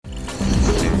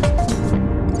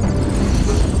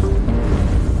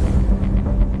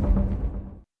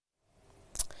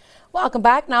Welcome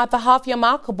back. Now, at the half-year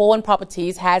mark, Balwin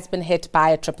Properties has been hit by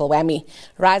a triple whammy.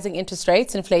 Rising interest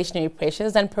rates, inflationary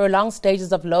pressures and prolonged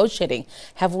stages of load shedding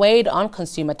have weighed on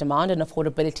consumer demand and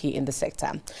affordability in the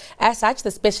sector. As such,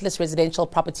 the specialist residential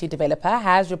property developer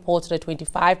has reported a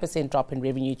 25% drop in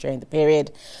revenue during the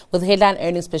period, with headline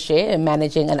earnings per share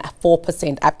managing a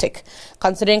 4% uptick.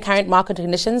 Considering current market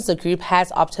conditions, the group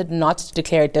has opted not to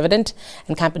declare a dividend,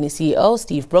 and company CEO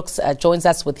Steve Brookes joins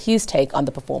us with his take on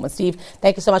the performance. Steve,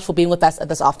 thank you so much for being with us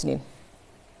this afternoon.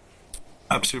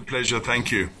 Absolute pleasure. Thank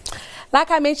you.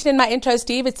 Like I mentioned in my intro,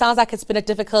 Steve, it sounds like it's been a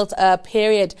difficult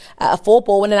period for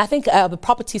Balwin, and I think the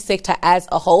property sector as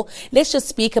a whole. Let's just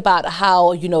speak about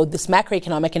how, this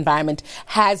macroeconomic environment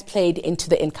has played into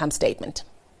the income statement.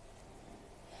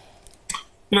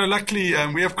 Luckily,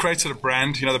 we have created a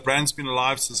brand. The brand's been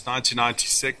alive since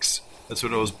 1996. That's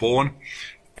when it was born.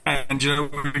 And,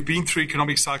 we've been through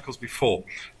economic cycles before.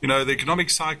 The economic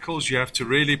cycles, you have to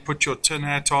really put your tin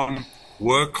hat on,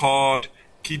 work hard,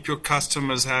 keep your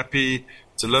customers happy,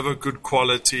 deliver good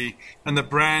quality, and the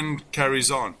brand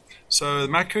carries on. So the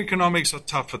macroeconomics are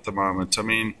tough at the moment.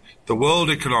 The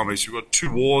world economics, we've got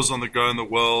 2 wars on the go in the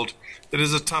world. It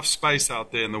is a tough space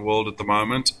out there in the world at the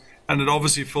moment, and it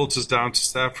obviously filters down to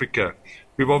South Africa.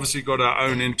 We've obviously got our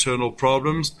own internal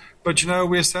problems, but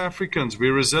we're South Africans,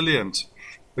 we're resilient.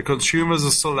 The consumers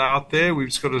are still out there. We've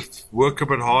just got to work a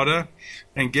bit harder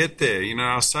and get there.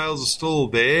 Our sales are still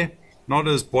there, not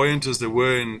as buoyant as they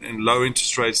were in low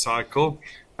interest rate cycle.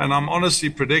 And I'm honestly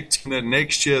predicting that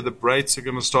next year the rates are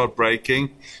going to start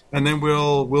breaking, and then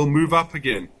we'll move up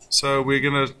again. So we're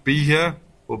going to be here.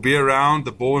 We'll be around.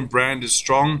 The Balwin brand is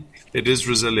strong. It is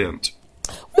resilient.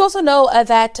 We also know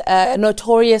that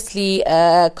notoriously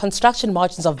construction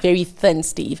margins are very thin,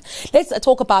 Steve. Let's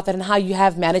talk about that and how you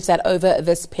have managed that over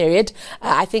this period.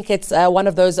 I think it's one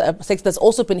of those sectors that's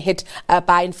also been hit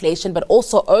by inflation, but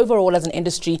also overall as an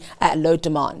industry, low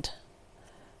demand.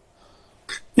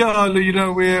 Yeah,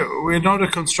 we're not a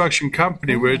construction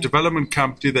company. We're a development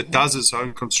company that does its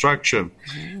own construction.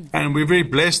 And we're very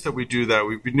blessed that we do that.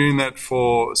 We've been doing that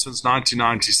since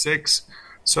 1996.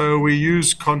 So we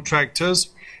use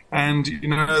contractors, and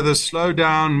the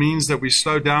slowdown means that we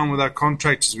slow down with our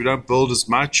contractors. We don't build as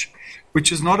much,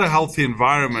 which is not a healthy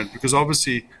environment, because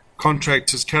obviously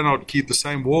contractors cannot keep the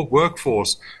same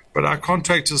workforce. But our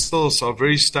contractors still are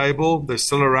very stable. They're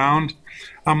still around.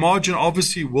 Our margin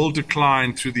obviously will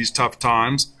decline through these tough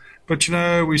times, but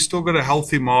we still got a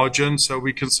healthy margin, so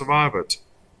we can survive it.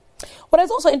 What is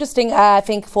also interesting, I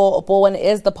think, for Balwin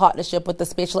is the partnership with the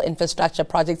special infrastructure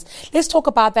projects. Let's talk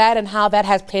about that and how that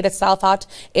has played itself out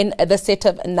in the set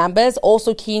of numbers.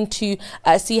 Also keen to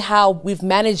see how we've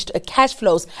managed cash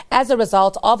flows as a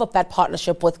result of that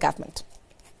partnership with government.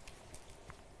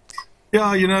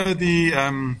 Yeah,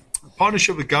 the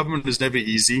partnership with government is never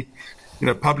easy.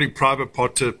 Public-private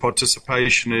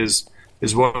participation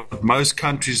is what most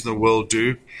countries in the world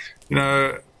do.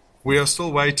 We are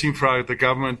still waiting for the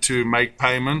government to make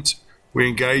payment. We're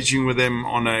engaging with them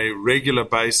on a regular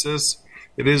basis.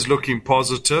 It is looking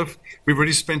positive. We've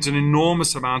already spent an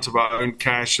enormous amount of our own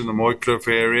cash in the Mooikloof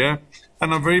area.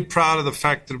 And I'm very proud of the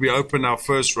fact that we opened our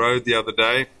first road the other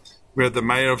day. We had the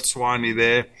mayor of Tshwane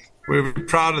there. We're very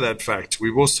proud of that fact.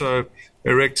 We've also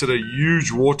erected a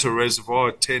huge water reservoir,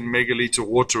 a 10 megaliter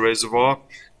water reservoir,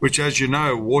 which, as you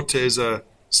know, water is a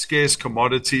scarce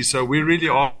commodity. So we really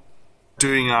are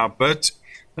doing our bit,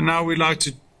 and now we'd like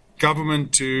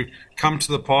government to come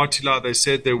to the party like they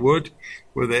said they would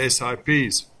with the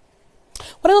SIPs.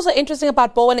 What is also interesting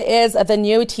about Balwin is the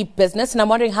annuity business, and I'm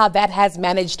wondering how that has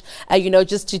managed,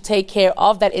 just to take care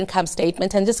of that income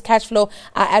statement and just cash flow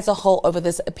as a whole over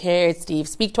this period. Steve,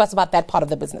 speak to us about that part of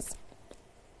the business.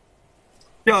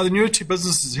 Yeah, the annuity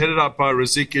business is headed up by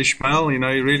Razik Ismail. He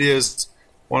really is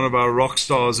one of our rock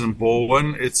stars in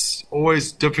Balwin. It's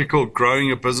always difficult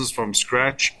growing a business from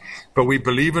scratch, but we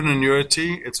believe in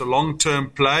annuity. It's a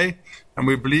long-term play, and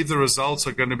we believe the results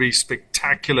are going to be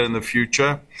spectacular in the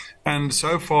future. And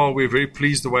so far, we're very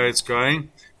pleased the way it's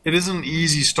going. It isn't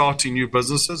easy starting new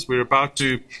businesses. We're about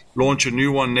to launch a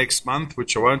new one next month,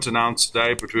 which I won't announce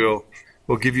today, but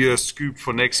we'll give you a scoop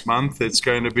for next month. It's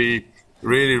going to be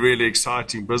really, really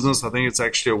exciting business. I think it's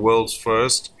actually a world's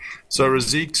first. So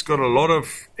Razik's got a lot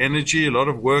of energy, a lot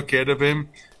of work ahead of him.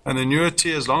 And the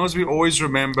annuity, as long as we always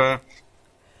remember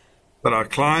that our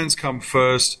clients come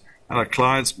first, and our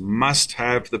clients must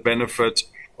have the benefit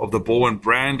of the Balwin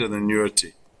brand and the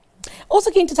annuity. Also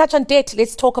keen to touch on debt.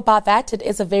 Let's talk about that. It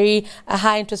is a very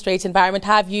high interest rate environment.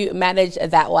 How have you managed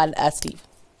that one, Steve?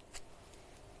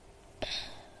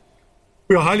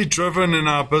 We're highly driven in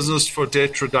our business for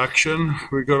debt reduction.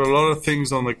 We've got a lot of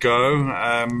things on the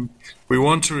go. We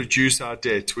want to reduce our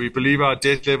debt. We believe our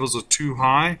debt levels are too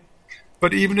high.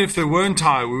 But even if they weren't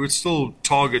high, we would still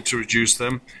target to reduce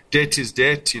them. Debt is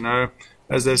debt,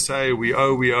 As they say, we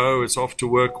owe, it's off to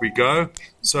work we go.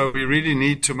 So we really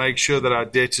need to make sure that our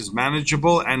debt is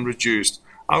manageable and reduced.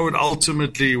 I would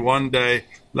ultimately one day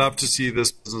love to see this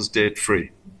business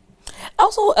debt-free.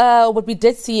 Also, what we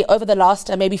did see over the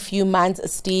last maybe few months,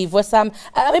 Steve, was some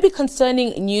maybe concerning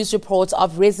news reports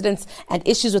of residents and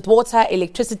issues with water,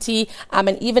 electricity,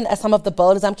 and even some of the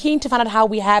builders. I'm keen to find out how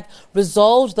we have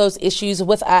resolved those issues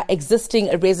with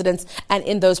existing residents and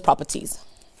in those properties.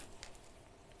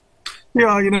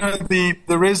 Yeah,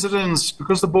 the residents,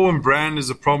 because the Balwin brand is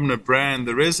a prominent brand,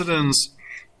 the residents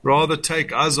rather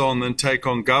take us on than take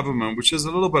on government, which is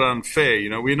a little bit unfair.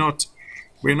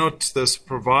 We're not the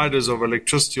providers of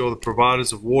electricity or the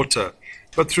providers of water.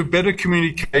 But through better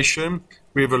communication,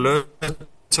 we've alerted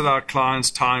our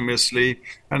clients timelessly,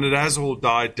 and it has all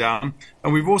died down.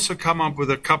 And we've also come up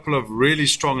with a couple of really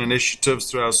strong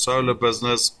initiatives through our solar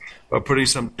business by putting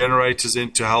some generators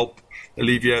in to help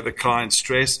alleviate the client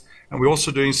stress. And we're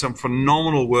also doing some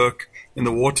phenomenal work in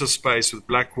the water space with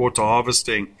black water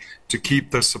harvesting to keep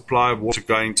the supply of water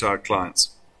going to our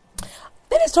clients.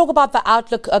 Let's talk about the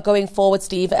outlook going forward,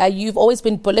 Steve. You've always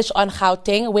been bullish on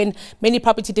Gauteng when many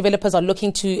property developers are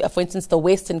looking to, for instance, the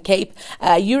Western Cape.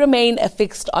 You remain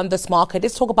fixed on this market.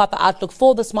 Let's talk about the outlook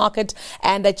for this market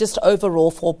and just overall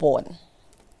for Balwin.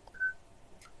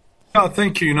 Oh,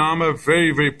 thank you. I'm a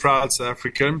very, very proud South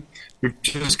African. We've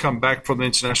just come back from the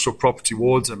International Property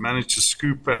Awards and managed to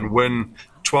scoop and win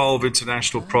 12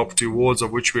 International Property Awards,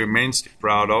 of which we're immensely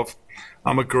proud of.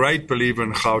 I'm a great believer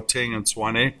in Gauteng and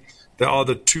Tshwane. They are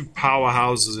the two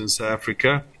powerhouses in South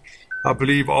Africa. I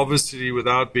believe, obviously,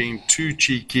 without being too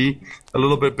cheeky, a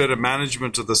little bit better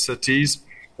management of the cities,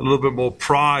 a little bit more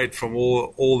pride from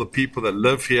all the people that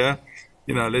live here.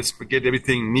 Let's get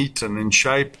everything neat and in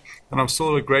shape. And I'm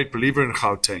still a great believer in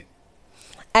Gauteng.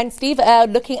 And Steve,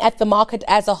 looking at the market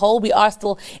as a whole, we are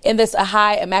still in this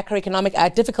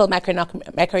difficult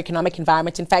macroeconomic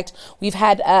environment. In fact, we've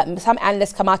had some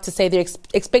analysts come out to say they're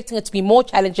expecting it to be more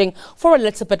challenging for a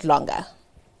little bit longer.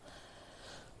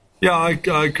 Yeah, I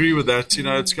agree with that.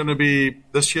 It's going to be,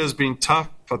 this year's been tough.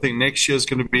 I think next year's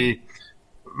going to be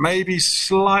maybe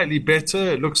slightly better.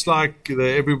 It looks like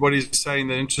everybody's saying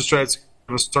that interest rates are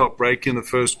going to start breaking the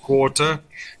first quarter.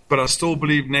 But I still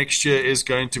believe next year is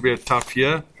going to be a tough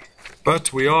year.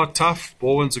 But we are tough.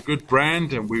 Balwin's a good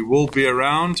brand, and we will be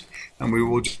around, and we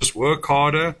will just work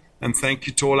harder. And thank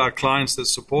you to all our clients that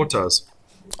support us.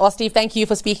 Well, Steve, thank you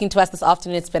for speaking to us this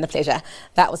afternoon. It's been a pleasure.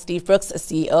 That was Steve Brookes,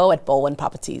 CEO at Balwin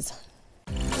Properties.